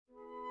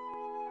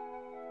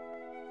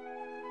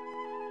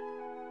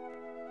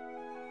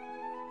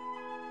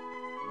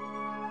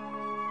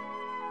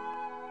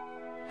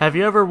Have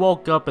you ever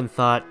woke up and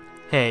thought,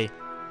 hey,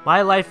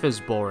 my life is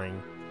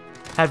boring?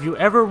 Have you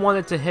ever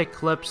wanted to hit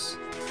clips?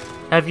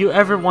 Have you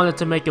ever wanted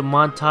to make a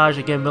montage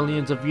and get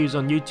millions of views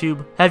on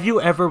YouTube? Have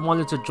you ever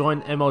wanted to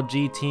join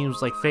MLG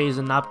teams like FAZE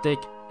and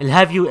OPTIC? And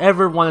have you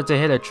ever wanted to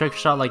hit a trick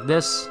shot like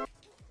this?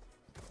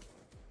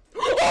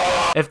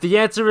 If the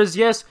answer is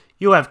yes,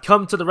 you have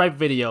come to the right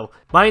video.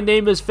 My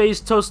name is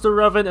FAZE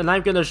Toaster Oven and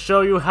I'm gonna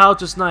show you how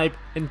to snipe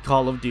in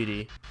Call of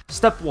Duty.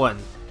 Step 1.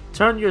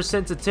 Turn your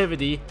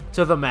sensitivity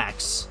to the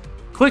max.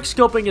 Quick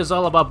scoping is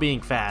all about being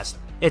fast.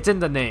 It's in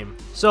the name.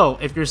 So,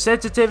 if your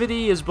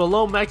sensitivity is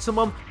below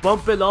maximum,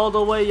 bump it all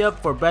the way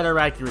up for better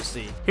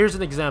accuracy. Here's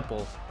an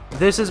example.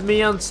 This is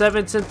me on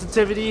 7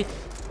 sensitivity,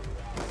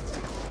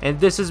 and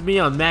this is me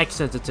on max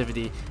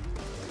sensitivity.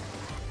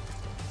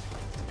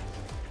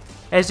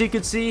 As you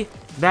can see,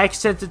 max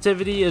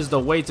sensitivity is the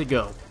way to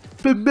go.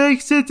 But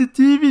max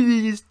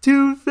sensitivity is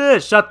too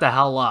fast. Shut the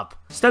hell up.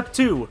 Step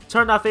 2.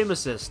 Turn off aim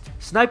assist.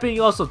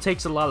 Sniping also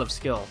takes a lot of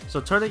skill,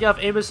 so turning off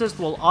aim assist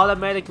will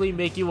automatically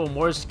make you a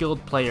more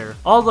skilled player.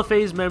 All the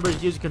FAZE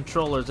members use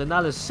controllers and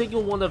not a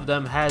single one of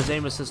them has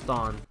aim assist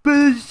on. But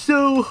it's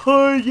so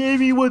hard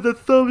aiming with a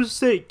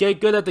thumbstick. Get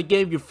good at the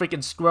game, you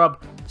freaking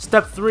scrub.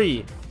 Step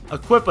 3.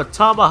 Equip a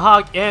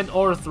tomahawk and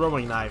or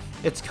throwing knife.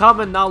 It's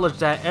common knowledge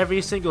that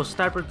every single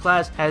sniper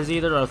class has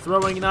either a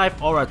throwing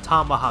knife or a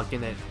tomahawk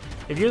in it.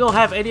 If you don't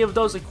have any of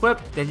those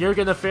equipped, then you're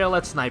gonna fail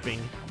at sniping.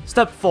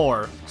 Step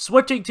 4.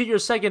 Switching to your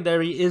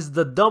secondary is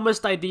the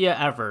dumbest idea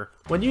ever.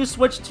 When you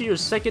switch to your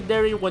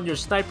secondary when your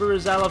sniper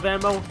is out of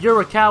ammo, you're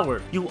a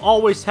coward. You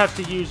always have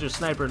to use your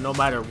sniper no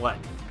matter what,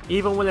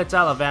 even when it's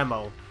out of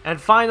ammo. And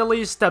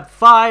finally, step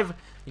 5.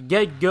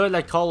 Get good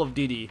at Call of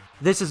Duty.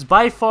 This is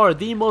by far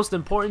the most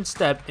important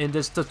step in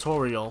this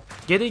tutorial.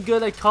 Getting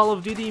good at Call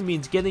of Duty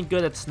means getting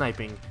good at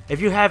sniping.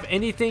 If you have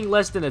anything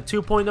less than a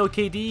 2.0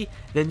 KD,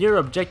 then you're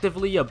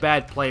objectively a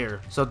bad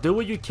player. So do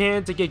what you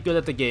can to get good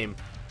at the game.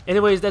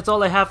 Anyways, that's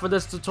all I have for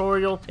this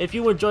tutorial. If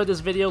you enjoyed this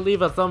video,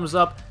 leave a thumbs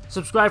up,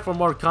 subscribe for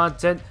more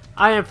content.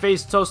 I am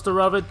FAZE Toaster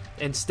Oven,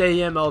 and stay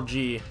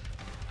MLG.